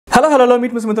Hello,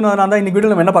 meet Mr Mithun. நான் தான் இந்த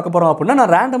வீடியோல நம்ம என்ன பார்க்க போறோம் அப்படினா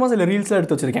நான் ரேண்டமா சில ரீல்ஸ்லாம்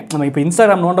எடுத்து வச்சிருக்கேன். நம்ம இப்போ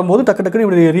இன்ஸ்டாகிராம் நோண்டும்போது டக்கு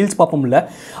இப்படி ரீல்ஸ் பாப்போம்ல.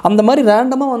 அந்த மாதிரி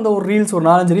ரேண்டமா வந்த ஒரு ரீல்ஸ் ஒரு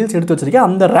 4-5 ரீல்ஸ் எடுத்து வச்சிருக்கேன்.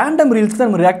 அந்த ரேண்டம் ரீல்ஸ் தான்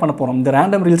நம்ம ரியாக்ட் பண்ண போறோம். இந்த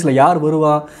ரேண்டம் ரீல்ஸ்ல யார்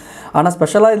வருவா? ஆனா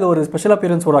ஸ்பெஷலா இதுல ஒரு ஸ்பெஷல்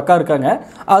அப்பியரன்ஸ் ஒரு அக்கா இருக்காங்க.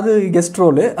 அது கெஸ்ட்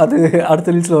ரோல். அது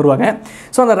அடுத்த ரீல்ஸ்ல வருவாங்க.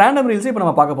 சோ அந்த ரேண்டம் ரீல்ஸ் இப்போ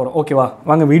நம்ம பார்க்க போறோம். ஓகேவா?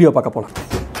 வாங்க வீடியோ பார்க்க போலாம்.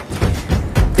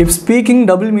 If speaking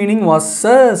double meaning was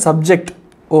a subject.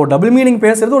 double meaning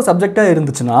பேசுறது ஒரு சப்ஜெக்ட்டா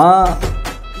இருந்துச்சுனா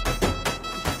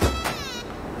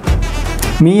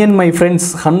Me and my friends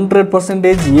 100%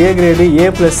 A grade A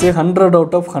plus 100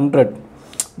 out of 100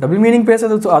 double meaning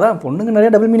பேசுறது அதான் பொண்ணுங்க நிறைய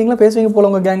டபுள் மீனிங்லாம் பேசுவீங்க போல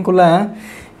உங்கள் கேங்குள்ளே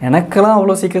எனக்கெல்லாம்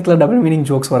அவ்வளோ சீக்கிரத்தில் டபுள் மீனிங்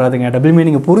ஜோக்ஸ் வராதுங்க டபுள்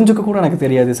மீனிங்கை புரிஞ்சுக்க கூட எனக்கு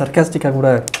தெரியாது சர்க்காஸ்டிக்காக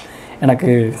கூட எனக்கு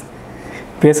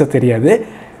பேச தெரியாது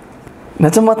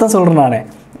நிஜமாக தான் சொல்கிறேன் நானே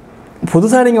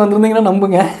புதுசாக நீங்கள் வந்திருந்தீங்கன்னா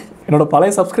நம்புங்க என்னோடய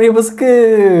பழைய சப்ஸ்கிரைபர்ஸ்க்கு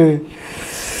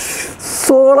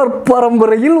சோழர்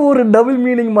பரம்பரையில் ஒரு டபுள்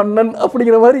மீனிங் மன்னன்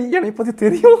அப்படிங்கிற மாதிரி என்னை பற்றி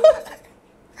தெரியும்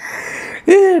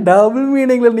டபுள்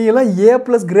மீனிங்கில் நீ எல்லாம் ஏ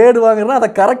ப்ளஸ் கிரேடு வாங்குறேன்னா அதை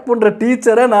கரெக்ட் பண்ணுற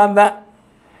டீச்சரே நான் தான்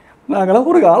நாங்களாம்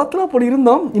ஒரு காலத்தில் அப்படி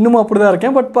இருந்தோம் இன்னமும் அப்படி தான்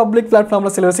இருக்கேன் பட் பப்ளிக்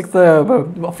பிளாட்ஃபார்மில் சில விஷயத்தை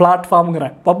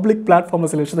பப்ளிக்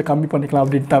பிளாட்ஃபார்மில் சில விஷயத்தை கம்மி பண்ணிக்கலாம்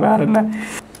அப்படின்ட்டா வேறு என்ன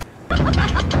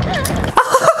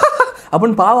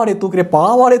அப்படின்னு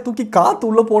பாவாடையை தூக்கி காற்று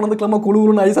உள்ளே போனதுக்கெல்லாமல்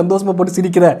குழுன்னு ஆகி சந்தோஷமாக போட்டு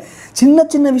சிரிக்கிற சின்ன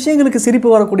சின்ன விஷயங்களுக்கு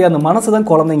சிரிப்பு வரக்கூடிய அந்த மனசு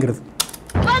தான் குழந்தைங்கிறது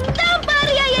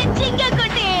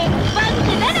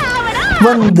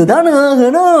வந்துதான்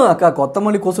ஆகணும் அக்கா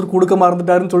கொத்தமல்லி கொசுறு கொடுக்க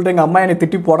மறந்துட்டாருன்னு சொல்லிட்டு எங்கள் அம்மா என்னை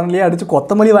திட்டி போடலையே அடிச்சு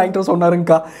கொத்தமல்லி வாங்கிட்டு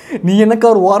சொன்னாருங்கக்கா நீ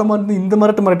என்னக்கா ஒரு ஓரமாக இருந்து இந்த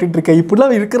மிரட்டிட்டு இருக்க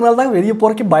இப்படிலாம் இருக்கிறனால தான் வெளியே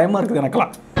போகிறக்கே பயமாக இருக்குது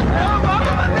எனக்கெல்லாம்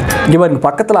இங்கே பாருங்க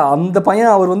பக்கத்தில் அந்த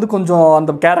பையன் அவர் வந்து கொஞ்சம்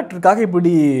அந்த கேரக்டருக்காக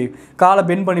இப்படி காலை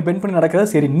பெண்ட் பண்ணி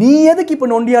நடக்கிறது சரி நீ எதுக்கு இப்போ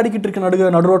நொண்டி ஆடிக்கிட்டு இருக்க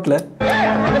நடு ரோட்டில்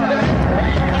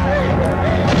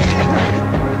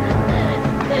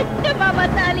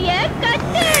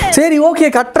சரி ஓகே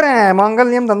கட்டுறேன்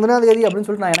மங்கல்யம் தந்தனாதேதி அப்படின்னு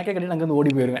சொல்லிட்டு நான் எனக்கே கட்டி நான் அங்கே ஓடி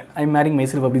போயிடுவேன் ஐ மேரிங்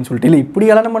மைசெல்ஃப் அப்படின்னு சொல்லிட்டு இல்லை இப்படி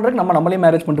கல்யாணம் பண்ணுறதுக்கு நம்மளே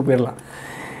மேரேஜ் பண்ணிட்டு போயிடலாம்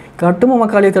கட்டுமா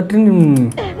மக்காளியை தட்டுன்னு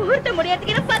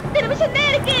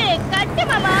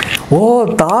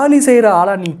தாலி செய்கிற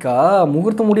ஆளா நீக்கா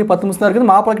முகூர்த்தம் முடிய 10 நிமிஷம் தான் இருக்குது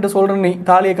மாப்பிள்ளை கிட்ட சொல்கிறேன் நீ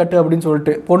தாலியை கட்டு அப்படின்னு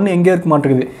சொல்லிட்டு பொண்ணு எங்கேயே இருக்க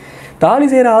மாட்டேங்குது தாலி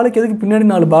செய்கிற ஆளுக்கு எதுக்கு பின்னாடி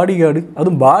 4 பாடி கார்டு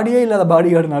அதுவும் பாடியே இல்லாத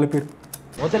பாடி கார்டு 4 பேர்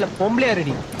முதல்ல பொம்பளையா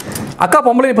ரெடி அக்கா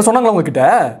பொம்பளை இப்போ சொன்னாங்களா உங்ககிட்ட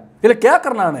இல்லை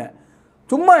கேட்குறேன் நான்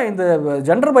சும்மா இந்த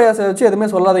ஜெண்டர் பயாஸை வச்சு எதுவுமே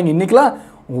சொல்லாதீங்க இன்றைக்கெலாம்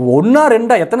 1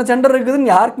 2 எத்தனை ஜெண்டர்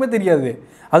இருக்குதுன்னு யாருக்குமே தெரியாது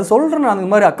அது சொல்கிறேன் நான் அந்த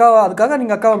மாதிரி அக்காவா அதுக்காக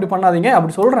நீங்கள் அக்காவை அப்படி பண்ணாதீங்க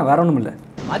அப்படி சொல்கிறேன் வேற ஒன்றும் இல்லை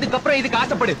அதுக்கப்புறம் இதுக்கு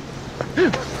ஆசைப்படு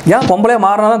ஏன் பொம்பளையாக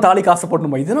மாறினாதான் தாலிக்கு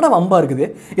ஆசைப்படணுமா இது என்னடா வம்பா இருக்குது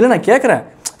இல்லை நான் கேட்குறேன்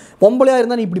பொம்பளையாக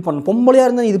இருந்தால் நீ இப்படி பண்ணு பொம்பளையாக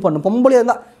இருந்தால் நீ இது பண்ணு பொம்பளையாக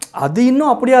இருந்தால் அது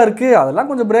இன்னும் அப்படியா இருக்குது அதெல்லாம்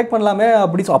கொஞ்சம் பிரேக் பண்ணலாமே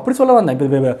அப்படி சொல்ல வந்தேன்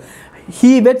இப்போ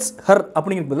ஹீ வெட்ஸ் ஹர்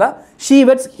அப்படிங்கிறது பதிலாக ஷீ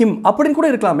வெட்ஸ் ஹிம் அப்படின்னு கூட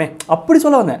இருக்கலாமே அப்படி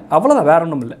சொல்ல வந்தேன் அவ்வளோதான் வேற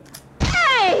ஒன்றும் இல்லை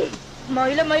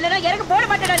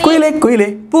குயிலே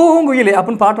பூங்குயிலே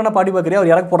அப்படின்னு பாட்டோன்னா பாடி பார்க்குறேன்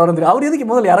அவர் இறக்கு போடுறாரு தெரியும் அவர் எதுக்கு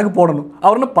முதல்ல இறக்கு போடணும்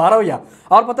அவர் என்ன பறவையா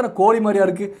அவர் பார்த்தா கோழி மாதிரியா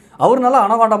இருக்கு அவர் நல்லா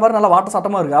அனகாண்டா மாதிரி நல்லா வாட்ட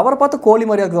சட்டமா இருக்கு அவரை பார்த்து கோழி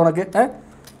மாதிரியா இருக்குது உனக்கு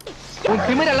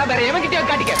திமிரெல்லாம்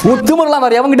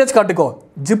வேற எவங்கிட்டே காட்டுக்கோ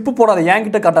ஜிப்பு போடாத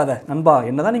என்கிட்ட காட்டாத நண்பா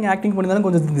என்னதான் நீங்க ஆக்டிங் பண்ணியிருந்தாலும்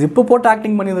கொஞ்சம் ஜிப்பு போட்டு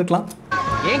ஆக்டிங் பண்ணியிருக்கலாம்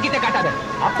என்கிட்ட காட்டாத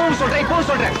அப்பவும் சொல்றேன் இப்பவும்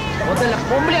சொல்றேன் முதல்ல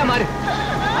பொம்பளையா மாறு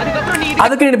அதுக்கப்புறம் நீ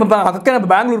அதுக்கு இப்ப அக்கா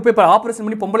பெங்களூர் போய் ஆபரேஷன்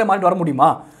பண்ணி பொம்பளையா மாறிட்டு வர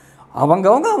முடியுமா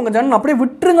அவங்க ஜனம் அப்படியே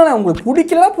விட்டுருங்களேன் உங்களுக்கு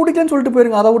பிடிக்கலன்னு சொல்லிட்டு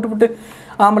போயிருங்க அதை விட்டு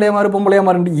ஆம்பளையா மாறு பொம்பளையா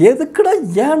மாறுண்டு எதுக்குடா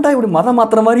ஏன்டா இப்படி மதம்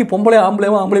மாத்திர மாதிரி பொம்பளையா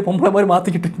ஆம்பளை பொம்பளை மாதிரி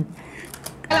மாற்றிக்கிட்டு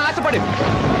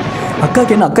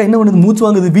அக்காக்கு அக்கா என்ன பண்ணுது மூச்சு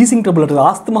வாங்குது வீசிங் ட்ரபிள் இருக்குது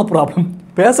ஆஸ்துமா ப்ராப்ளம்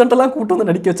பேஷண்ட்டெல்லாம் கூட்டு வந்து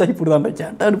நடிக்க வச்சா இப்படி தான்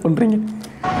கேட்டாடு பண்ணுறீங்க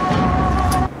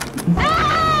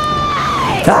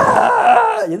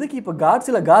எதுக்கு இப்போ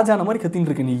காஜான மாதிரி கத்தின்னு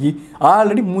இருக்கு நீ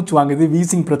ஆல்ரெடி மூச்சு வாங்குது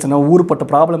வீசிங் பிரச்சனை ஊருப்பட்ட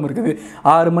ப்ராப்ளம் இருக்குது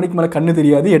 6 மணிக்கு மேலே கண்ணு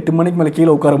தெரியாது 8 மணிக்கு மேலே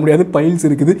கீழே உட்கார முடியாது பைல்ஸ்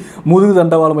இருக்குது முதுகு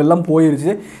தண்டவாளம் எல்லாம்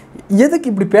போயிருச்சு எதுக்கு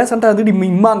இப்படி பேஷண்ட்டாக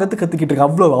இருந்துட்டு இம்மாங்கத்து கத்திக்கிட்டு இருக்கு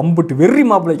அவ்வளோ அம்புட்டு வெறி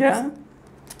மாப்பிள்ளைங்க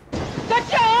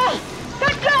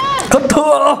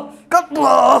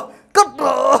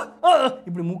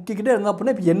இப்படி முக்கிக்கிட்டே இருந்தா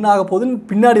அப்படின்னா இப்போ என்ன ஆக போகுதுன்னு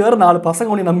பின்னாடி வேற 4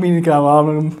 பசங்க ஒன்று நம்பி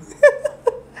நிற்கிறான்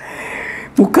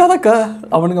முக்காதக்கா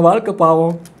அவனுங்க வாழ்க்கை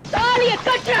பாவம்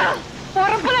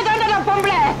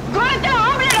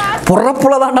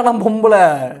பொறப்புல தாண்டா நான் பொம்பளை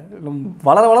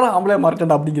வளர ஆம்பளை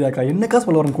மாறிட்டேன்டா அப்படிங்கிறாக்கா என்னக்கா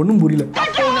சொல்ல வரேன் ஒன்றும் புரியல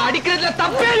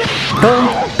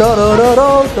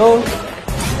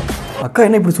அக்கா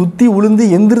என்ன இப்படி சுற்றி உளுந்து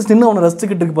எந்திரிச்சுன்னு அவனை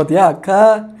ரசிச்சுக்கிட்டு இருக்கு பார்த்தியா அக்கா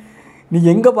நீ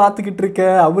எங்கே பார்த்துக்கிட்டு இருக்க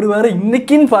அவர் வேற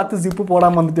இன்னைக்குன்னு பார்த்து ஜிப்பு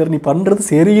போடாமல் வந்துட்டார் நீ பண்ணுறது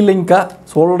சரியில்லைங்கக்கா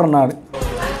சொல்கிறேன் நான்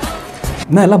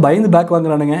என்ன எல்லாம் பயந்து பேக்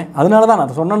வாங்குறானுங்க அதனால தான்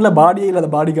நான் சொன்னேன்ல பாடியே இல்லாத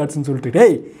பாடி கார்ட்ஸ்ன்னு சொல்லிட்டு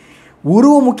டேய்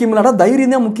உருவம் முக்கியம் இல்லாட்டா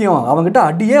தைரியம் தான் முக்கியம் அவங்ககிட்ட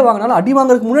அடியே வாங்கினாலும் அடி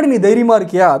வாங்குறதுக்கு முன்னாடி நீ தைரியமாக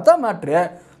இருக்கியா அதான் மேட்ரு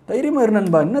தைரியமாக இரு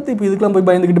நண்பா, என்னத்தை இப்போ இதுக்கெலாம் போய்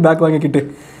பயந்துக்கிட்டு பேக் வாங்கிக்கிட்டு.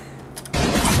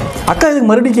 அக்கா இதுக்கு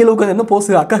மறுபடியும் கீழே உட்காந்து என்ன போஸ்,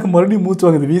 அக்காவுக்கு மறுபடியும் மூச்சு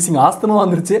வாங்குது, வீசிங் ஆஸ்தமாக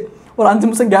வந்துருச்சு. ஒரு 5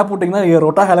 நிமிஷம் கேப் விட்டிங்கன்னா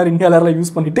ரொட்டா ஹேலர் இன்ஹேலர்லாம்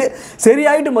யூஸ் பண்ணிவிட்டு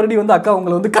சரியாயிட்டு மறுபடியும் வந்து அக்கா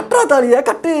உங்களை வந்து கட்டுறா தாலியா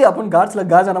கட்டு அப்படின்னு காட்ஸில்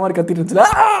காஜான மாதிரி கத்திட்டு இருந்துச்சுல,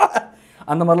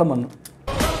 அந்த மாதிரிலாம் பண்ணும்.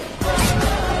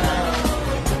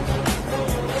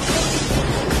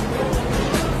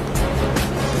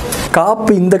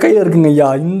 காப்பு இந்த கையில் இருக்குங்க ஐயா,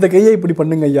 இந்த கையை இப்படி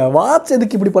பண்ணுங்க ஐயா. வாட்ச்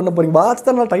எதுக்கு இப்படி பண்ண போகிறீங்க? வாட்ச்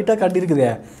தான் நல்லா டைட்டாக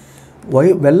காட்டியிருக்குதே.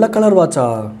 வெள்ளை கலர் வாட்சா,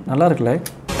 நல்லா இருக்குல்ல.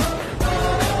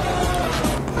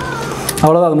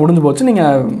 அவ்வளோதான், அது முடிஞ்சு போச்சு.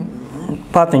 நீங்கள்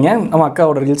பார்த்தீங்க நம்ம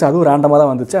அக்காவோட ரீல்ஸ், அதுவும் ரேண்டமாக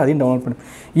தான் வந்துச்சு, அதையும் டவுன்லோட் பண்ணு.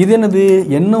 இது என்னது,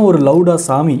 என்ன ஒரு லவுடா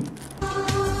சாமி.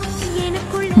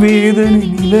 வேதனை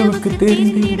நிலவுக்கு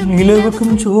தெரிந்து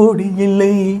நிலவுக்கும் ஜோடி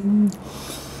இல்லை.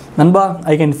 நண்பா,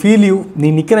 ஐ கேன் ஃபீல் யூ. நீ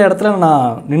நிற்கிற இடத்துல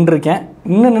நான் நின்றுருக்கேன்,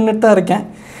 இன்னும் நின்றுட்டு தான் இருக்கேன்.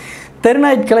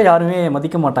 தெருநாய்க்களை யாருமே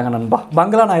மதிக்க மாட்டாங்க நண்பா.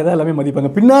 பங்களா நாய் தான் எல்லாமே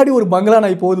மதிப்பாங்க. பின்னாடி ஒரு பங்களா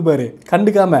நாய் போகுது பாரு,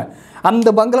 கண்டுக்காமல். அந்த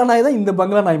பங்களா நாய் தான் இந்த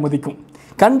பங்களா நாய் மதிக்கும்.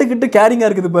 கண்டுக்கிட்டு கேரிங்காக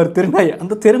இருக்குது பாரு தெருநாய்,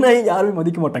 அந்த தெருநாயை யாருமே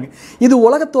மதிக்க மாட்டாங்க. இது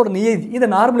உலகத்தோட நியதி. இதை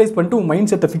நார்மலைஸ் பண்ணிட்டு உன்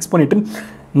மைண்ட் செட்டை ஃபிக்ஸ் பண்ணிவிட்டு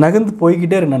நகர்ந்து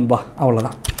போய்கிட்டே இரு நண்பா,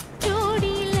 அவ்வளோதான்.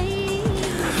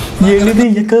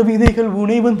 எழுதிய கவிதைகள்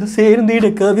உனை வந்து சேர்ந்திட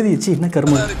கவிதை. என்ன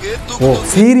கர்மம். ஓ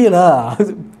சீரியலா?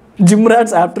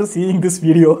 ஜிம்ராட்ஸ் ஆஃப்டர் சீயிங் திஸ்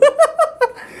வீடியோ.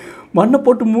 மண்ணை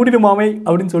போட்டு மூடிடுமாமை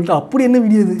அப்படின்னு சொல்லிட்டு, அப்படி என்ன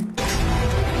வீடியோ இது?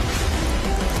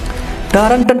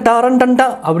 டாரண்டன் டாரண்டன்டா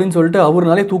அப்படின்னு சொல்லிட்டு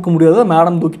அவருனாலே தூக்க முடியாத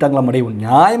மேடம் தூக்கிட்டாங்களா மடை.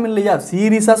 நியாயம் இல்லையா?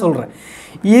 சீரியஸாக சொல்கிறேன்.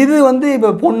 இது வந்து இப்போ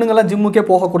பொண்ணுங்களாம் ஜிம்முக்கே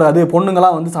போகக்கூடாது,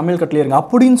 பொண்ணுங்களாம் வந்து சமையல் கட்டிலே இருங்க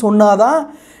அப்படின்னு சொன்னாதான்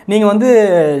நீங்கள் வந்து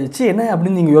என்ன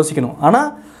அப்படின்னு நீங்கள் யோசிக்கணும். ஆனால்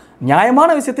நியாயமான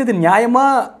விஷயத்தை இது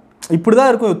நியாயமாக இப்படி தான்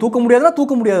இருக்கும். தூக்க முடியாதுன்னா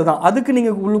தூக்க முடியாது தான். அதுக்கு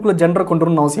நீங்கள் உள்ளுக்குள்ளே ஜென்டரை கொண்டு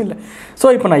வரணும்னு அவசியம் இல்லை. ஸோ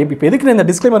இப்போ நான் இப்போ எதுக்கு நான் இந்த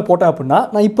டிஸ்க்ளைமர் போட்டேன் அப்படின்னா,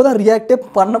 நான் இப்போ தான் ரியாக்டே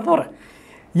பண்ண போகிறேன்.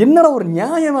 என்னடா ஒரு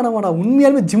நியாயம் வேணாமாடா,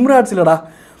 உண்மையாலுமே ஜிம் ராட்ஸ் இல்லைடா.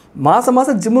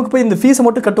 மாதம் ஜிம்முக்கு போய் இந்த ஃபீஸை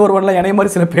மட்டும் கட்டு வருவான்ல என்னைய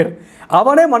மாதிரி சில பேர்,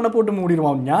 அவனே மண்ணை போட்டு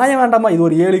மூடிடுவான். நியாயம் வேண்டாமா? இது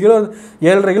ஒரு 7 கிலோ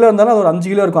 7.5 கிலோ இருந்தாலும் அது ஒரு 5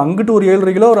 கிலோ இருக்கும். அங்கிட்டு ஒரு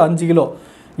 7.5 கிலோ, ஒரு 5 கிலோ,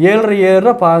 7.5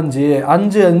 7 15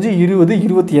 5 5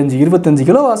 20 25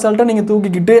 கிலோ அசால்ட்டாக நீங்கள்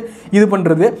தூக்கிக்கிட்டு இது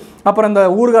பண்ணுறது. அப்புறம் இந்த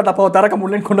ஊறுகாட்டு அப்பாவை திறக்க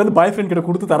முடியலன்னு கொண்டு வந்து பாய் ஃப்ரெண்ட் கிட்ட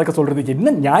கொடுத்து திறக்க சொல்கிறது.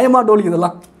 என்ன நியாயமா டோலி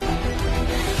இதெல்லாம்?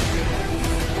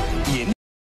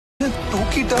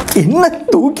 என்ன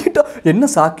தூக்கிட்டா, என்ன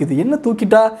சாக்குது, என்ன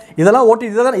தூக்கிட்டா, இதெல்லாம் ஓட்டி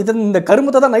இந்த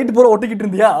கருமத்தை தான் நைட்டு பூரா ஒட்டிக்கிட்டு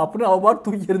இருந்தியா அப்படின்னு அவ பாட்டு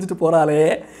தூக்கி எரிஞ்சிட்டு போகிறாளே.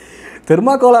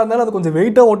 தெர்மாக்கோலாக இருந்தாலும் அது கொஞ்சம்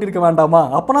வெயிட்டாக ஓட்டியிருக்க வேண்டாமா?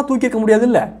 அப்போனா தூக்கிக்க முடியாது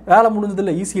இல்லை, வேலை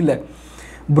முடிஞ்சதில்லை, ஈஸி இல்லை.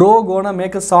 Bro gonna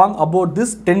make a song about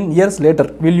this 10 years later,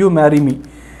 will you marry me?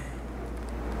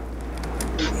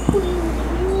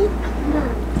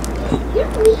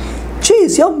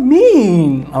 Jeez, you're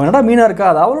mean. அவன் என்னடா மீனாக இருக்கா?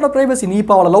 அது அவளோட ப்ரைவசி. நீ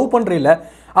இப்போ அவளை லவ் பண்ணுறீல்ல,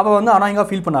 அவள் வந்து அனாயங்கா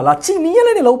ஃபீல் பண்ணாளா? நீ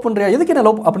எல்லாம் நீ லவ் பண்ணுறியா, எதுக்கு என்ன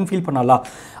லவ் அப்படின்னு ஃபீல் பண்ணாளா?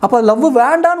 அப்போ லவ்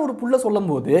வேண்டான்னு ஒரு புள்ள சொல்லும்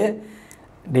போது,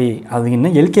 டேய் அது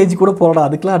இன்னும் எல்கேஜி கூட போகலடா,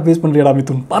 அதுக்கெலாம் அட்வைஸ் பண்ணுறியாடா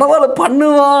மிதுன்? பரவாயில்ல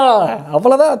பண்ணுவா,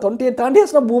 அவ்வளோதான். 28 தாண்டி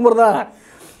பூமர் தான்.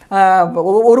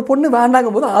 ஒரு பொண்ணு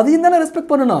வேண்டாங்கும் போது அதையும் தானே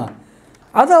ரெஸ்பெக்ட் பண்ணணும்.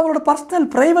 அது அவளோட personal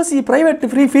privacy, private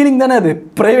free feeling தானே அது.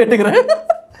 ப்ரைவேட்டுங்கிற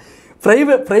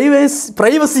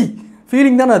ப்ரைவசி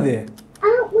ஃபீலிங் தானே அது.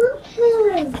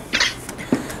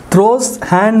 த்ரோஸ்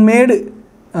ஹேண்ட்மேடு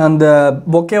அந்த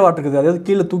பொக்கே வாட்டுருக்குது, அதாவது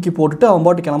கீழே தூக்கி போட்டுட்டு அவன்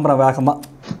பாட்டு கிளம்புறான் வேகமாக.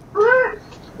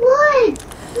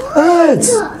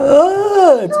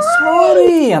 சாரி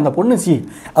அந்த பொண்ணு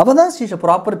அவள் தான் she's a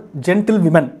proper gentle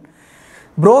women.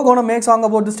 Bro கோன make song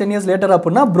about this 10 years later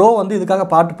அப்படின்னா ப்ரோ வந்து இதுக்காக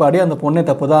பாட்டு பாடி அந்த பொண்ணே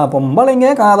தப்பு தான், பொம்பளைங்க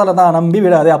காதலை தான் நம்பி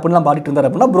விடாதே அப்படின்லாம் பாடிட்டு இருந்தார்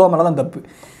அப்படின்னா ப்ரோ மேலே தான் தப்பு.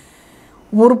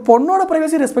 ஒரு பொண்ணோட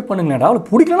ப்ரைவசி ரெஸ்பெக்ட் பண்ணுங்களேடா.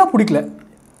 அவளுக்கு பிடிக்கலன்னா பிடிக்கல.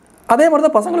 அதே மாதிரி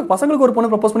தான் பசங்களுக்கு ஒரு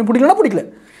பொண்ணு ப்ரப்போஸ் பண்ணி பிடிக்கலன்னா பிடிக்கல,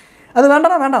 அது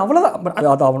வேண்டாம்னா வேண்டாம், அவ்வளோதான்.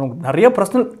 அது அவனுக்கு நிறைய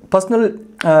பர்சனல்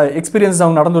எக்ஸ்பீரியன்ஸ்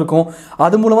அவங்க நடந்திருக்கும்,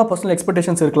 அது மூலமாக பர்சனல்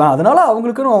எக்ஸ்பெக்டேஷன்ஸ் இருக்கலாம். அதனால்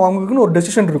அவங்களுக்குன்னு ஒரு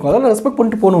டெசிஷன் இருக்கும், அதெல்லாம் ரெஸ்பெக்ட்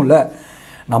பண்ணிட்டு போகணும்ல.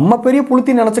 நம்ம பெரிய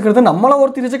புளுத்தி நினச்சிக்கிறது நம்மளை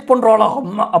ஒருத்தி ரிஜெக்ட் பண்ணுறோம்ல,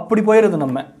 அம்மா அப்படி போயிடுது.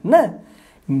 நம்ம என்ன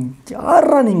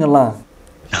யாரா நீங்கள்லாம்?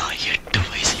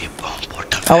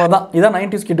 அவ்வளோதான். இதான்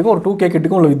 90s கிட்டுக்கும் ஒரு 2K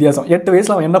கிட்டுக்கும் உள்ள வித்தியாசம். 8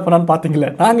 வயசில் அவன் என்ன பண்ணான்னு பார்த்தீங்களே,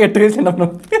 நாங்கள் 8 வயசில் என்ன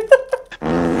பண்ணோம்?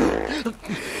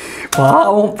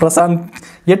 பாவம் பிரசாந்த்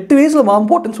 8 வயசில் மாம்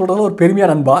போட்டுன்னு சொல்கிறதுல ஒரு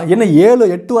பெருமையாக நண்பா. என்ன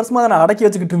 7-8 வருஷமாக நான் அடக்கி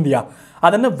வச்சுக்கிட்டு இருந்தியா?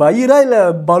 அது என்ன வயிறா இல்லை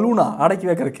பலூனா அடக்கி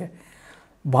வைக்கிறதுக்கு?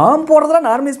 மாம் போடுறதெல்லாம்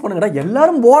நார்மலைஸ் பண்ணுங்கடா,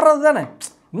 எல்லாரும் போடுறது தானே.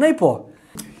 என்ன இப்போ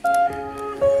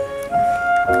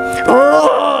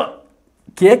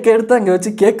கேக் எடுத்து அங்கே வச்சு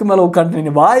கேக்கு மேலே உட்காந்து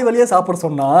நீ வாய் வழியாக சாப்பிட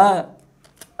சொன்னா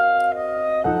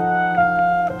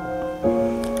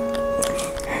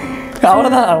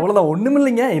அவ்வளோதான் ஒன்றும்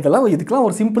இல்லைங்க. இதுக்கெல்லாம்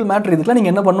ஒரு சிம்பிள் மேட்ரு. இதுக்கெல்லாம்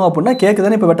நீங்கள் என்ன பண்ணுவோம் அப்படின்னா, கேக்கு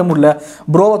தானே இப்போ வெட்ட முடியல,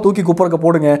 ப்ரோவை தூக்கி குப்புறக்க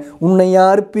போடுங்க, உன்னை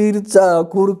யார் பிரிச்சா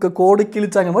குறுக்க கோடு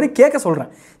கிழிச்சாங்க மாதிரி கேட்க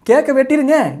சொல்கிறேன். கேக்கை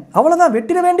வெட்டிடுங்க, அவ்வளோதான்.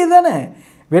 வெட்டிட வேண்டியது தானே,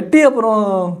 வெட்டி அப்புறம்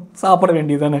சாப்பிட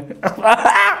வேண்டியது தானே.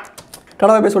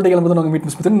 கடவை போய் சொல்லிட்டு கிளம்புறது நாங்கள் மீட்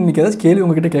மிஸ் மித்தன். இன்றைக்கி ஏதாச்சும் கேள்வி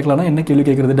உங்ககிட்ட கேட்கலாம்னா என்ன கேள்வி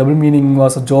கேட்குறது? Double meaning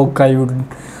was a joke, I would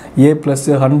A+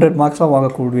 100 மார்க்ஸாக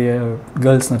வாங்கக்கூடிய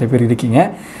கேர்ள்ஸ் நிறைய பேர் இருக்கீங்க.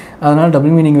 அதனால்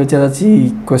டபுள் மீனிங் வச்சு ஏதாச்சும்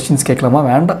கொஸ்டின்ஸ் கேட்கலாமா?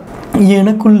 வேண்டாம்.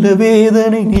 எனக்குள்ள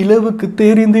வேதனை நிலவுக்கு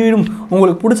தெரிந்திடும்.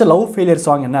 உங்களுக்கு பிடிச்ச லவ் ஃபெயிலியர்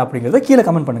சாங் என்ன அப்படிங்கிறத கீழே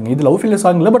கமெண்ட் பண்ணுங்கள். இது லவ் ஃபெயிலியர்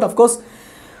சாங் இல்லை, பட் அஃப்கோர்ஸ்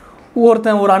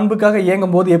ஒருத்தன் ஒரு அன்புக்காக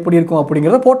இயங்கும் போது எப்படி இருக்கும்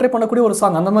அப்படிங்கிறத போர்ட்ரே பண்ணக்கூடிய ஒரு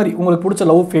சாங். அந்த மாதிரி உங்களுக்கு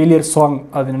பிடிச்ச லவ் ஃபெயிலியர் சாங்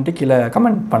அதுன்ட்டு கீழே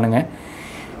கமெண்ட் பண்ணுங்கள்.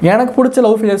 எனக்கு பிடிச்ச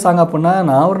லவ் ஃபெயிலியர் சாங் அப்படின்னா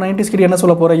நான் ஒரு 90s கிட்ட என்ன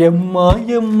சொல்ல போகிறேன், எம்மா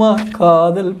எம்மா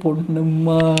காதல்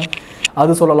பொண்ணும்மா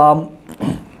அது சொல்லலாம்.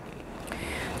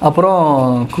 அப்புறம்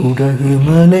குடகு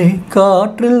மலை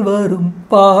காற்றில் வரும்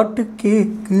பாட்டு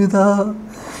கேட்குதா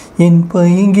என்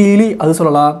பைங்கிலி அது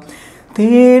சொல்லலாம்.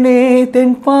 தேனே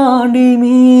தென்பாண்டி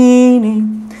மீனே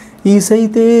இசை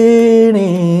தேனே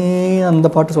அந்த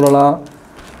பாட்டு சொல்லலாம்.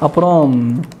 அப்புறம்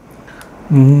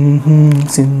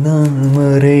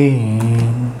சிந்தாமரே,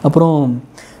 அப்புறம்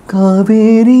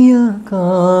காவேரியா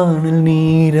காணல்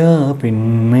நீரா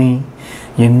பெண்மை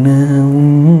என்ன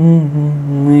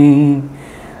உண்மை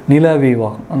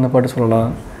நிலாவேவா அந்த பாட்டு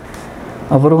சொல்லலாம்.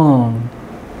 அப்புறம்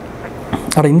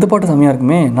இந்த பாட்டு செம்மையாக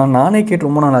இருக்குமே, நானே கேட்டு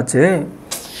ரொம்ப நாள் ஆச்சு.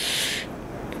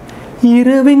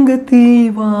 இரவெங்க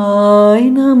தீவாய்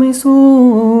நாமை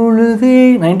சூழுதே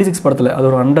 96 படத்தில் அது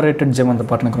ஒரு அண்டர்ரேட்டட் ஜெம். அந்த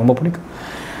பாட்டு எனக்கு ரொம்ப பிடிக்கும்.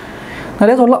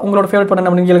 நிறைய சொல்லலாம். உங்களோட ஃபேவரட் படம்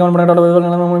அப்படின்னு கேள்வி கமெண்ட்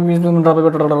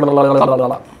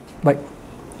பண்ண. பை.